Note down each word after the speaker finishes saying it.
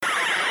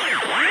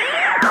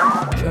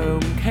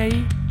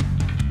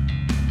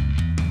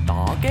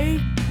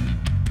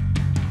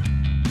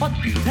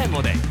聽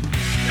我哋。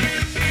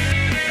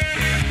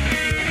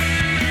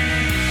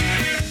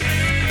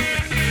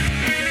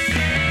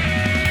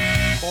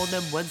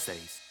Bonham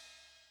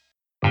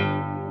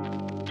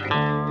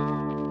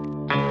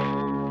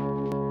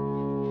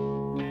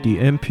Wednesdays。The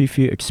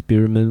MP3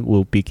 experiment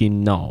will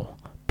begin now.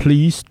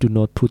 Please do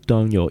not put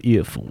down your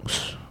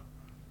earphones.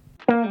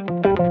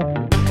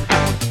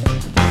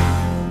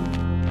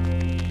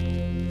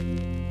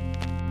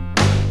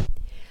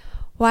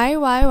 喂，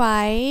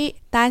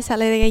戴實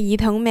你哋嘅耳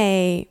筒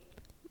未？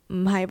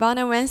唔係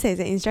Bonham Wednesdays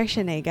嘅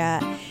instruction 嚟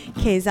㗎，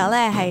其實呢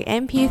係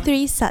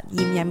MP3 實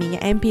驗入面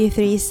嘅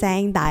MP3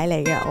 聲帶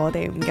嚟嘅。我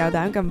哋唔夠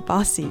膽咁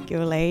boss 叫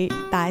你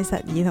戴實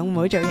耳筒，唔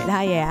好做其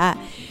他嘢啊！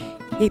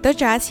亦都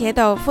再一次喺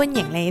度歡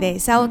迎你哋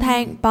收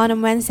聽 Bonham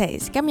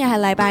Wednesdays。今日係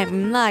禮拜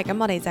五啦，咁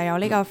我哋就有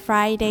呢個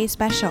Friday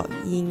Special，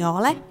 而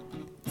我呢，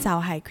就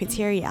係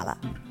Quiteria 啦。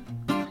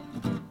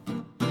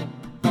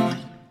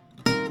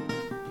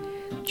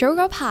早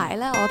嗰排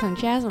呢，我同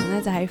Jasmine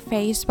呢就喺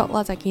Facebook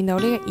啦，就見到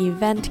呢個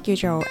event 叫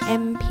做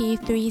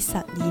MP3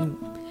 實驗，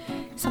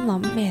心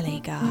諗咩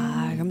嚟㗎？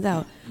咁就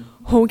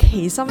好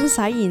奇心使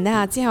然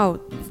呢，之後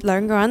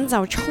兩個人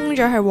就衝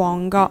咗去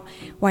旺角，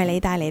為你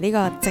帶嚟呢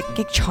個直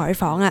擊採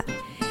訪啊！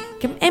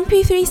咁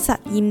MP3 實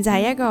驗就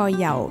係一個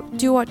由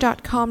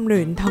Duo.com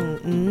聯同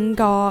5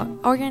個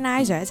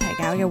organizer 一齊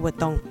搞嘅活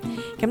動，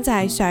咁就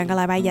係上個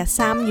禮拜日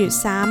3月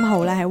3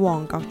號咧喺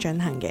旺角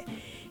進行嘅。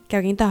究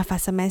竟都係發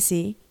生咩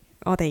事？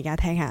我哋而家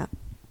聽下。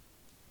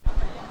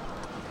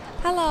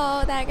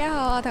Hello， 大家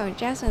好，我同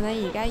Jasmine 咧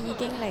而家已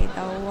經嚟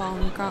到旺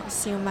角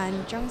兆萬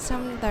中心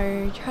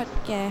對出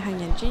嘅行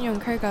人專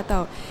用區嗰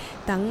度，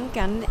等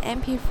緊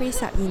MP3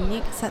 實驗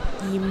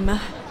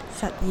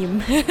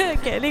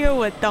嘅呢個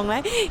活動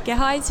咧嘅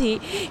開始。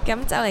咁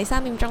就嚟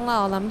3點鐘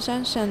啦，我諗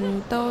相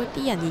信都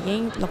啲人已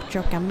經陸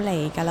續咁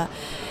嚟㗎啦。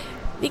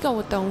呢個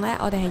活動呢，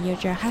我哋係要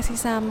着黑色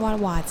衫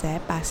或者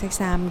白色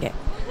衫嘅。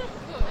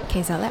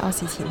其實呢，我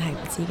事前係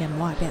唔知嘅，唔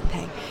好話俾人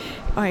聽。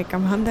我係咁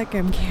啱得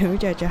咁巧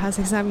着咗黑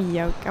色衫，而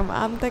又咁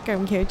啱得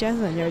咁巧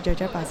Jasmine 又着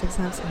咗白色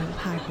衫，實在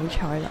太好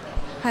彩啦！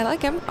係咯，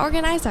咁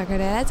organizer 佢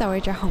哋呢就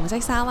會着紅色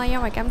衫啦，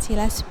因為今次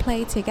呢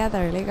Play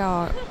Together 呢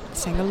個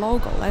成個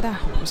logo 呢都係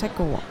紅色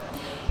嘅喎。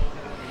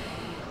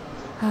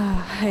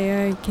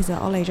係啊，其實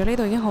我嚟咗呢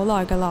度已經好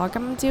耐㗎啦，我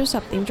今朝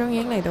10點鐘已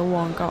經嚟到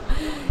旺角。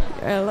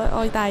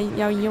但係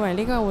又以為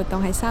呢個活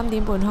動係3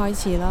點半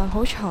開始啦，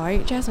好彩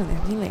Jasmine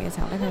頭先嚟嘅時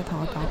候呢，佢就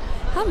同我講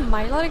唔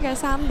係咯，呢個係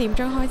3點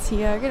鐘開始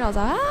嘅。跟住我就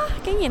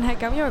竟然係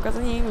咁，因為嗰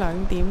陣已經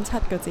2點7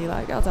個字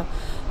啦，跟住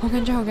我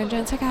就好緊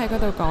張，即刻喺嗰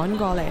度趕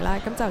過嚟啦。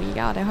咁就而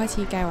家我哋開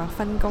始計劃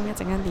分工，一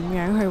陣間點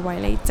樣去為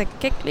你直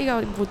擊呢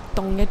個活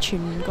動嘅全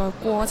個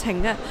過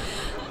程啊！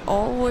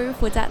我會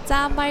負責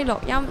揸咪錄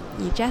音，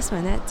而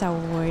Jasmine 呢就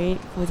會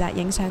負責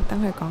影相，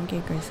等佢講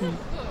幾句先。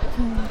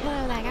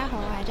Hello， 大家好，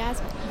我係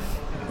Jasmine。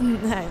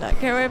係啦，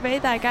佢會俾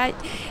大家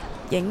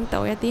影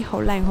到一啲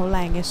好靚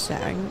嘅相，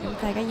咁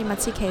大家要密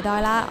切期待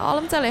啦。我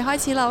諗就嚟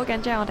開始啦，好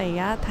緊張，我哋而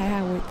家睇下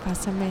會發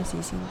生咩事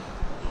先。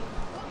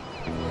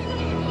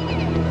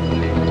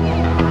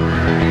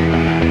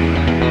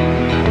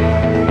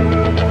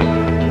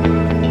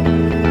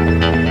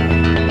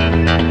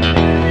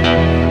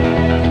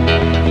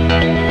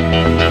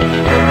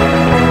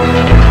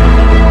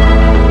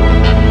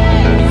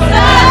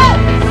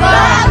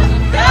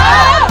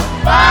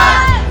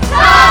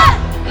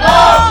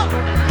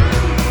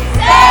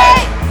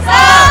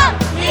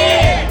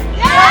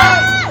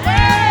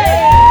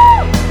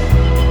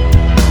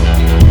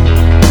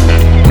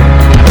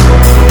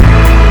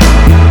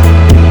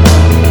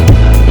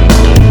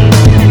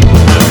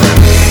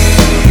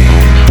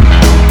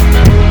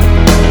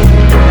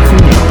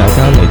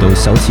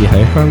首次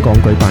喺香港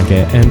舉辦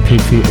嘅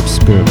MP3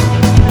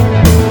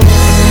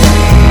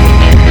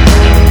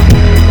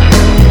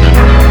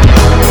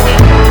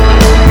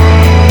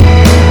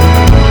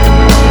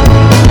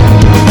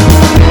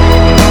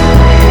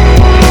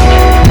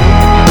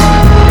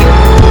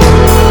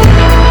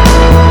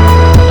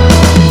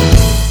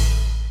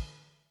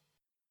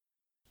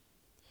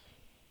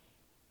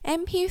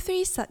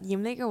 實驗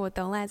呢個活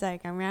動呢，就係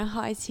咁樣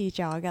開始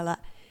咗㗎啦。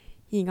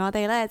而我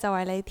哋呢，就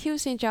為你挑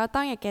選咗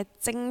當日嘅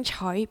精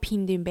彩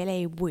片段俾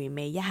你回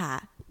味一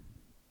下。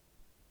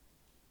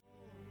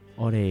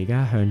我哋而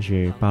家向住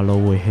百老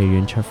匯戲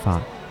院出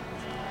發，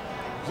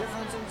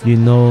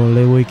沿路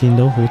你會見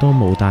到好多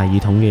冇戴耳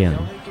筒嘅人，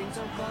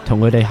同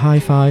佢哋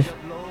high five，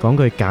 講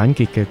句簡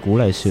潔嘅鼓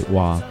勵說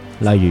話，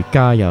例如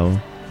加油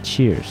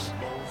Cheers。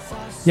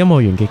音樂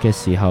完結嘅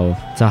時候，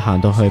就行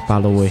到去百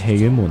老匯戲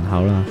院門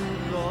口啦，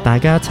大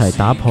家一齊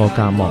打破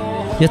隔膜，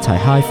一齊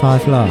high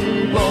five 啦！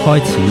開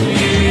始。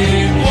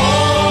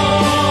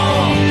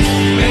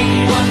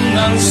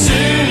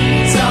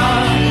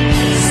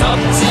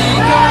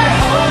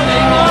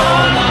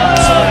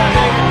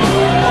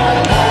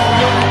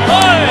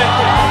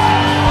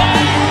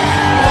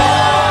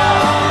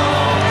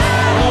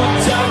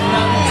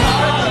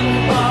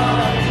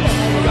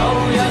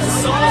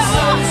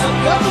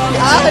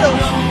喺度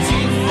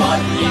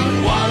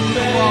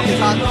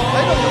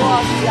喎，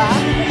試下。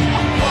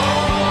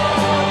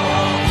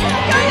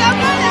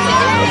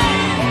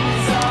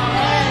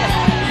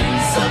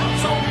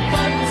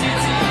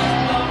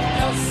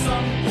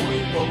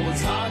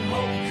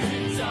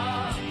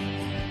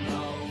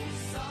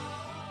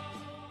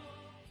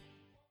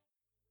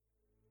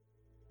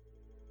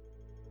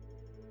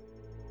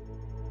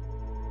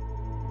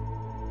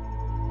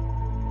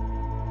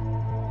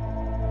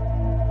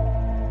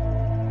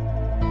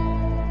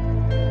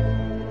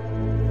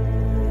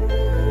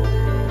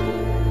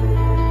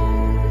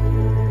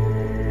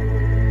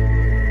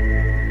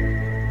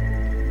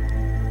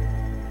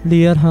呢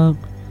一刻，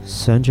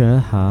想像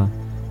一下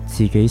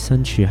自己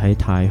身處喺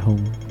太空，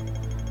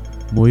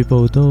每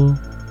步都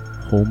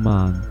好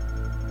慢，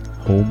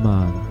好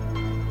慢，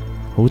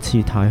好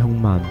似太空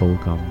漫步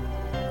咁。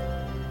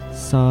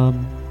3、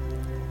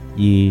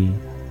2、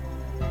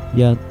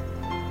1，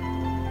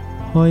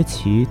開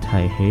始提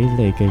起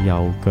你嘅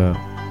右腳，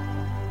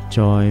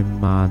再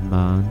慢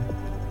慢、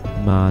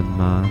慢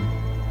慢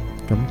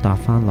咁踏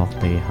返落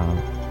地下，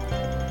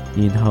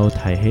然後提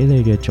起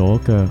你嘅左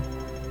腳，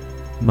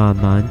慢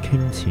慢傾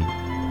前，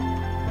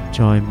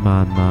再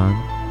慢慢、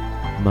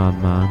慢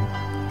慢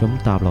咁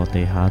踏落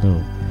地下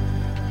度，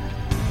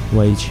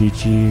維持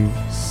住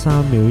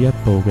3秒1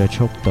步嘅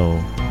速度。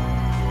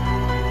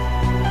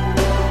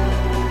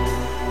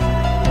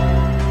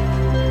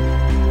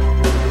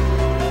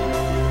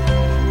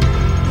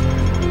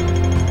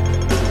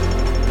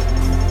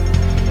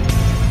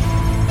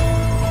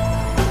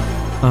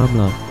啱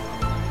啦，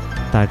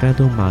大家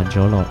都慢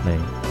咗落嚟。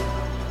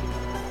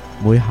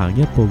每行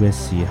一步嘅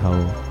時候，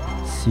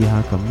試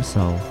下感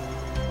受。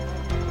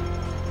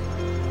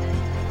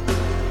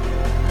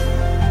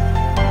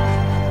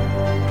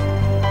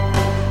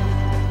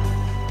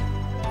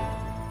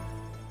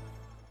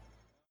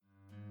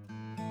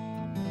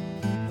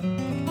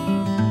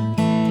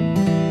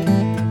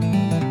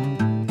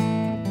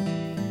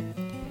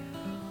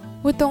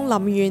活動臨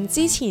完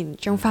之前，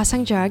仲發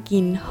生咗一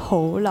件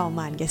好浪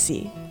漫嘅事。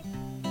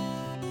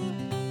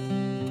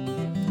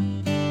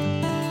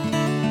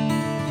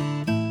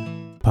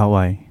柏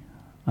維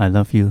 ，I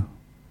love you，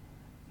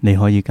 你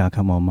可以嫁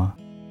給我嗎？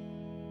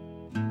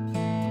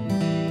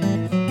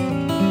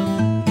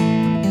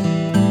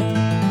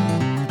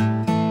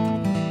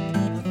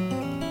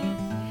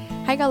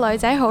喺個女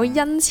仔好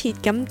殷切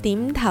咁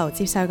點頭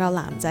接受個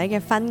男仔嘅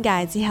婚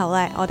戒之後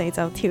呢，我哋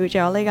就跳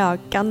咗呢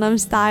個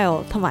Gangnam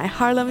Style 同埋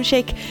Harlem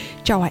Shake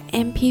作為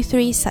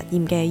MP3 實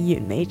驗嘅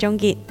完美終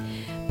結。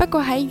不過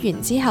喺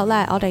完之後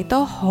呢，我哋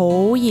都好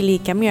熱烈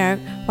咁樣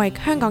為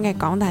香港嘅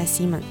廣大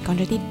市民講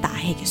咗啲大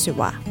氣嘅說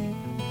話。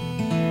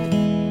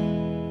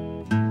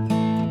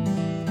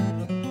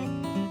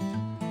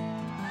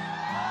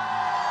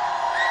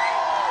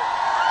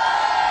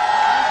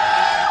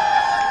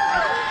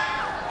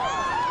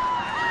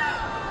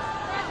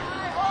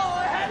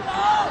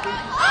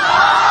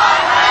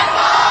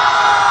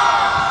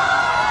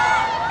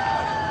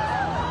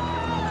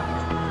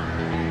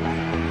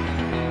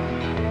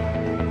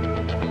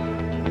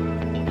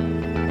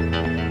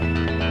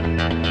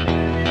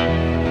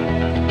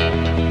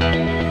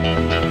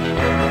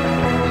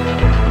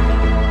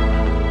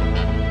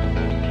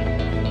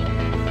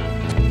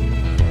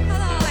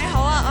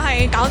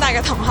港大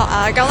嘅同學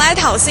啊，咁咧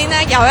頭先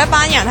咧有一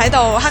班人喺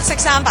度黑色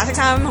衫、白色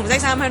衫、紅色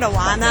衫喺度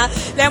玩啦，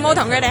你有冇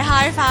同佢哋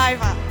high five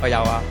啊？我有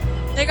啊。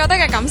你覺得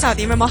嘅感受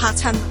點？有冇嚇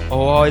親？我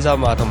好開心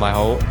啊，同埋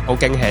好驚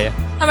喜啊！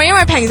係咪因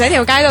為平時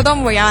條街度都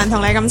唔會有人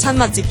同你咁親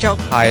密接觸？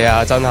係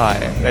啊，真係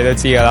你都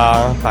知㗎啦，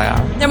係啊。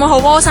有冇好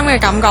窩心嘅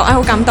感覺？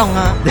好感動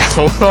啊！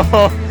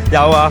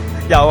有啊，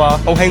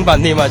好興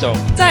奮添啊，仲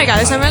真係㗎！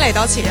你想唔想嚟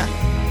多次啊？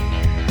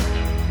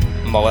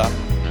冇啦。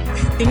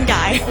點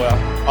解？冇啦，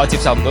我接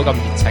受唔到咁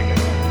熱情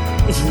嘅。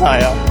係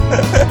啊，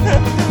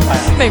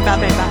明白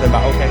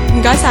，OK，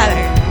 唔該晒你。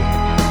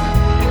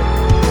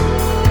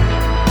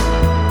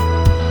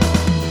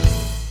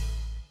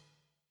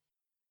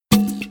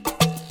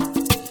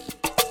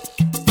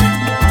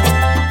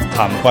譚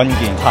君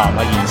健，譚係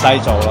芫茜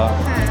做啦，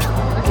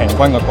平均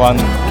個均，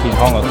健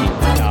康個健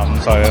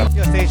，25歲啦。呢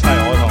個 stage 係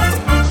我同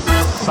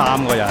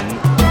3個人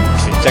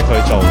全職去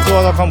做。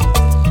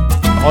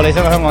我哋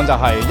想去香港就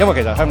係，因為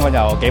其實香港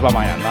有幾百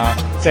萬人啦，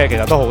即係其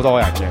實都好多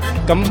人嘅。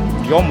咁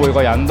如果每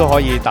個人都可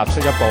以踏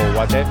出一步，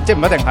或者即係唔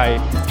一定係，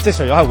即係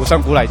除咗係互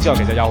相鼓勵之外，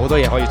其實有好多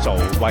嘢可以做，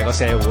為個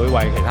社會，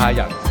為其他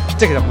人。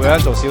即係其實每個人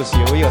做少少，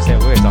呢個社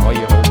會其實可以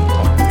好唔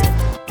同嘅。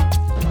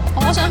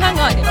我想香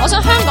港人點？我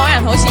想香港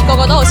人好似個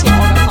個都好似我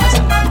咁開心。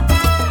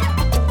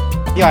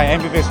呢個係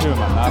MP3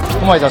 Experiment 啦，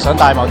咁我哋就想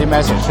帶某啲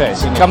message 出嚟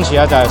先。今次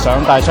咧就係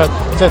想帶出，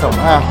即係同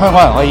香港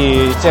人可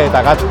以，即係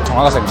大家同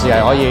一個城市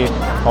係可以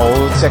好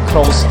即係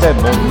close， 即係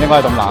唔應該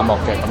咁冷漠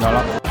嘅咁樣咯。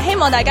希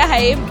望大家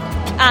喺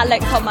壓力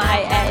同埋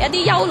一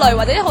啲憂慮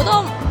或者好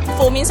多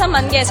負面新聞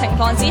嘅情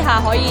況之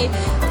下，可以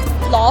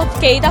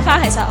記得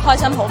翻，其實開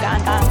心好簡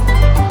單。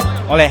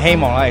我哋希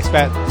望咧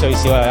expect 最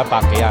少有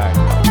100幾人，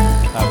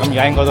咁而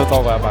家應該都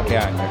多過100幾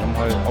人嘅，咁佢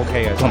OK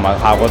嘅，同埋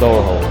效果都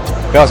好好，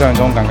比我想象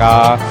中更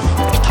加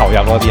投入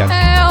嗰啲人。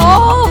我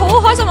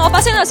好開心，我把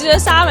聲有少少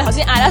沙，頭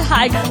先嗌得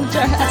太緊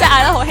張，即係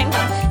嗌得好興奮。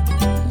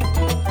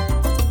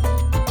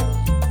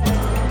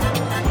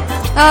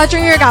終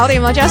於搞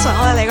掂啦 ，Jasmine，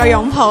 我哋嚟個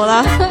擁抱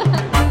啦。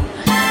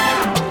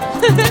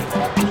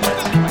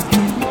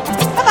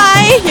拜拜，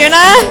完啦。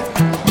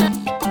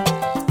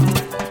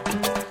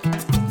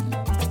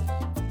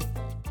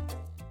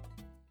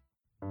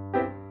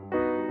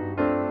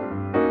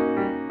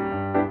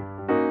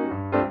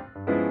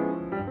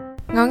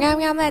我啱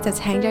啱咧就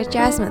請咗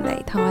Jasmine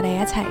嚟同我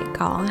哋一齊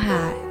講下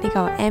呢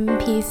個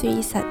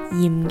MP3 實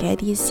驗嘅一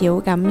啲小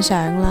感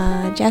想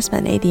啦。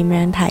Jasmine， 你點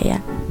樣睇啊？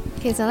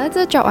其實咧，即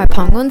係作為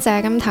旁觀者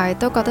咁睇，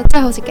都覺得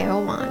真係好似幾好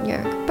玩嘅。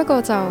不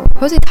過就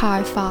好似太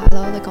快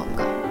咯，你覺唔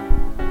覺？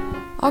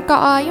我覺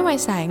啊，因為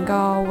成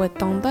個活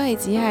動都係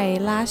只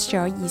係 last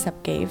咗20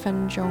幾分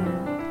鐘。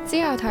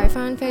之後睇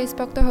翻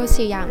Facebook 都好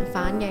似有人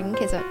反映，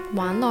其實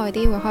玩耐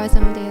啲會開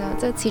心啲啦。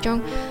即係始終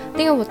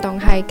呢個活動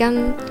係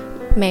跟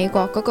美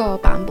國嗰個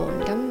版本，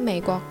咁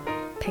美國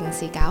平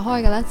時搞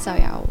開嘅呢，就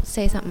由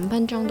45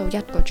分鐘到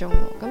1個鐘，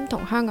咁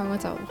同香港嘅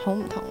就好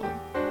唔同咯。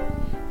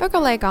不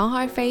過你講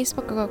開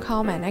Facebook 嗰個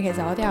comment 呢，其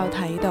實我都有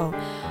睇到，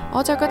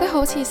我就覺得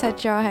好似實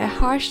在係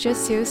harsh 咗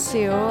少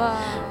少啊。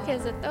其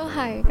實都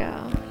係㗎。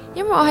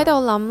因為我喺度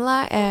諗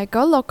啦，嗰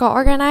6個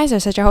organizer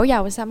實在好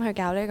有心去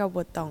搞呢個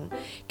活動，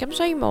咁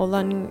所以無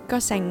論個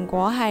成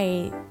果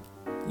係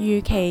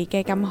預期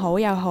嘅咁好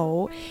又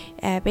好，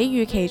比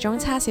預期中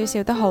差少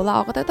少都好啦，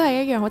我覺得都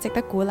係一樣好值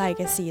得鼓勵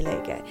嘅事嚟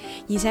嘅。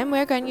而且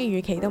每一個人嘅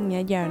預期都唔一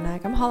樣啦，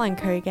咁可能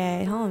佢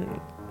嘅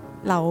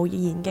留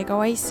言嘅嗰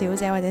位小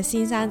姐或者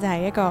先生就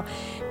係一個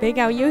比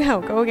較要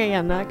求高嘅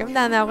人啦，咁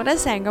但係我覺得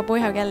成個背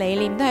後嘅理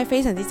念都係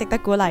非常之值得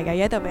鼓勵嘅，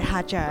要喺度俾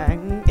下獎。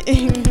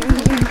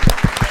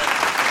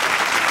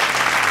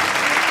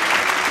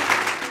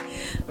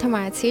同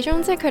埋始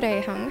終即係佢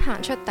哋肯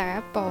行出第一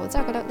步，即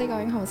係覺得呢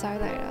個已經好犀利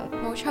啦。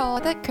冇錯，我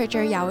覺得佢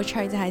最有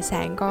趣就係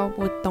成個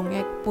活動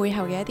嘅背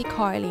後嘅一啲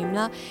概念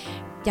啦，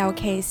尤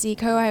其是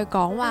佢係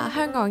講話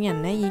香港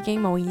人呢已經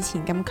冇以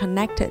前咁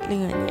connected 呢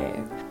樣嘢。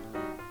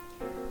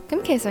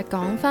咁其實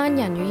講翻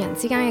人與人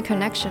之間嘅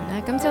connection 呢，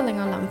咁就令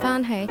我諗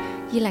翻起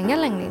2010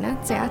年呢，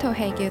就有一套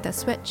戲叫 The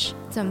Switch，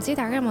 就唔知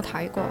大家有冇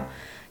睇過？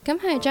咁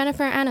係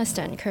Jennifer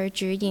Aniston 佢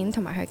主演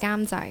同埋佢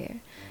監製嘅。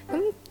咁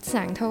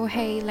成套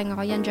戲令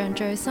我印象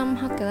最深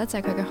刻嘅呢，就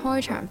係佢嘅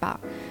開場白。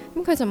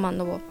咁佢就問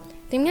咯，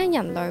點解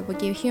人類會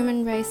叫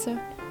human race 呢？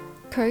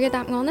佢嘅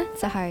答案呢，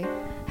就係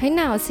喺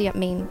鬧市入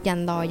面，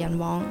人來人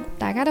往，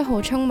大家都好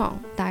匆忙，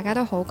大家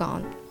都好趕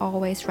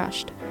 ，always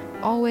rushed，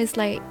 always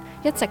late，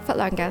 一直忽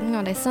略緊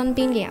我哋身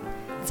邊嘅人，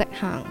直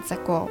行直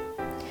過。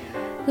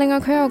另外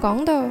佢又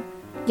講到，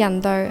人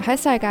類喺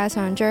世界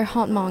上最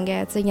渴望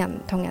嘅就係人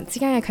同人之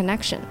間嘅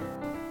connection。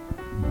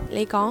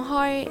你講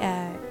開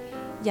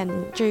人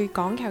最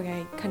講求嘅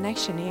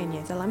connection 呢樣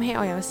嘢，就諗起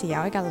我有時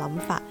有一個諗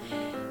法。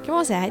咁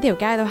我成日喺條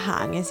街度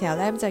行嘅時候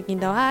呢，就見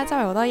到周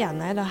圍好多人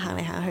喺度行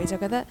嚟行去，就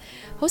覺得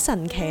好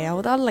神奇啊！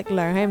好多力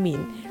量喺入面。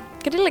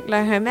嗰啲力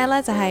量係咩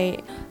呢？就係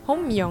好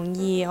唔容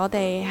易，我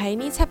哋喺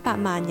呢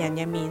700萬人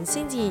入面，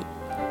先至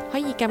可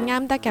以咁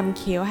啱得咁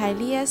巧，喺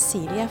呢一時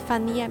呢一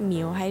分呢一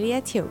秒喺呢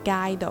一條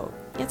街度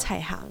一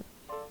齊行。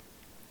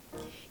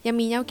入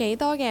面有幾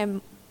多嘅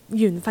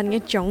緣分嘅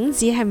種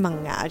子係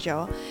萌芽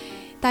咗。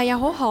但係又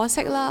好可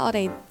惜啦，我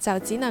哋就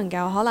只能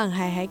夠可能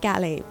係喺隔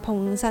離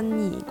碰身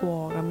而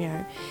過咁樣，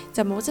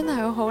就冇真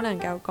係好能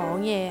夠講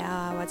嘢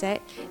啊，或者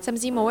甚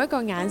至冇一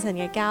個眼神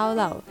嘅交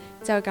流，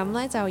就咁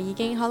呢，就已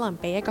經可能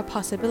俾一個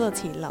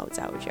possibility 流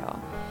走咗。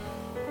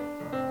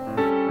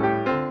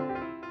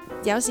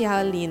有時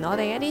候連我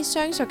哋一啲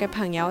相熟嘅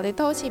朋友，我哋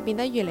都好似變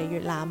得越嚟越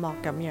冷漠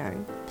咁樣。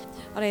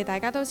我哋大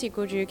家都好似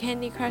顧住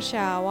Candy Crush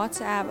啊、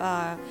WhatsApp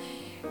啊、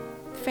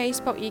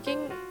Facebook， 已經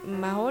唔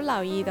係好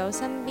留意到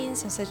身邊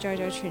實實在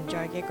在存在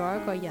嘅嗰一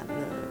個人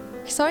啦。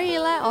所以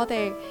呢，我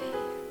哋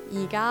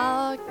而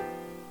家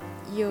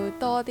要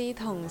多啲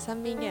同身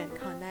邊嘅人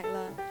connect 啦，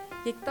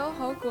亦都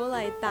好鼓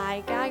勵大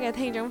家嘅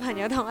聽眾朋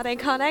友同我哋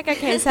connect 嘅。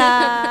其實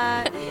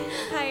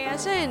係啊，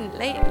雖然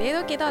你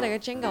都記得我哋嘅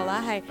jingle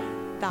啦，係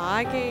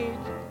打機。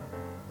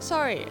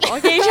Sorry， 我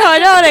記錯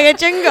咗我哋嘅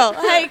jingle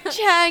係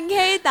唱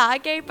K 打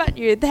機不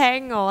如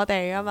聽我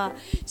哋㗎嘛。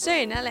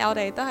雖然呢，我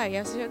哋都係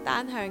有少少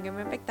單向咁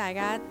樣逼大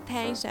家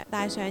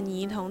戴上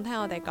耳筒聽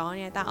我哋講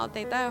嘢，但我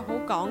哋都係好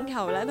講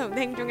求咧同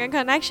聽眾嘅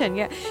connection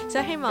嘅，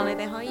所以希望你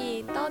哋可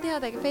以多啲我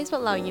哋嘅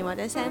Facebook 留言或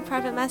者 send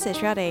private message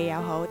俾我哋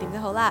又好，點都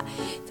好啦，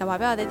就話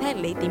俾我哋聽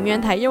你點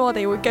樣睇，因為我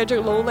哋會繼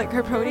續努力去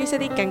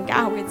produce 一啲更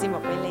加好嘅節目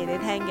俾你哋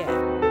聽嘅。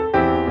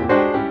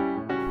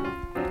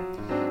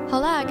好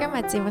啦，今日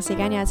節目時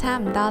間又差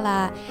唔多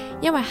啦，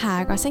因為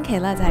下個星期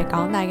呢就係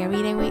港大嘅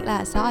Reading Week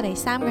啦，所以我哋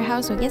3個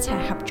house 會一齊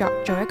合作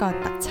做一個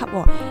特輯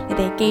喎，你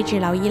哋記住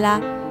留意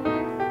啦。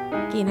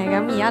既然係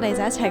咁，而家我哋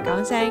就一齊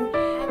講聲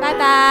拜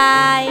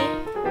拜。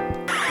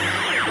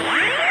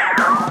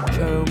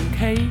唱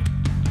K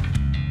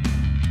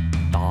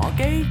打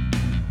機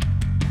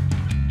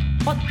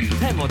不如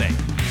聽我哋。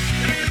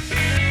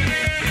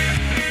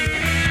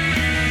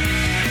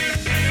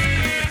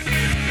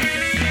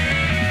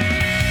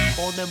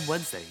Bonham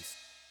Wednesdays，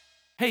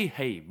 嬉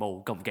戲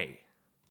無禁忌。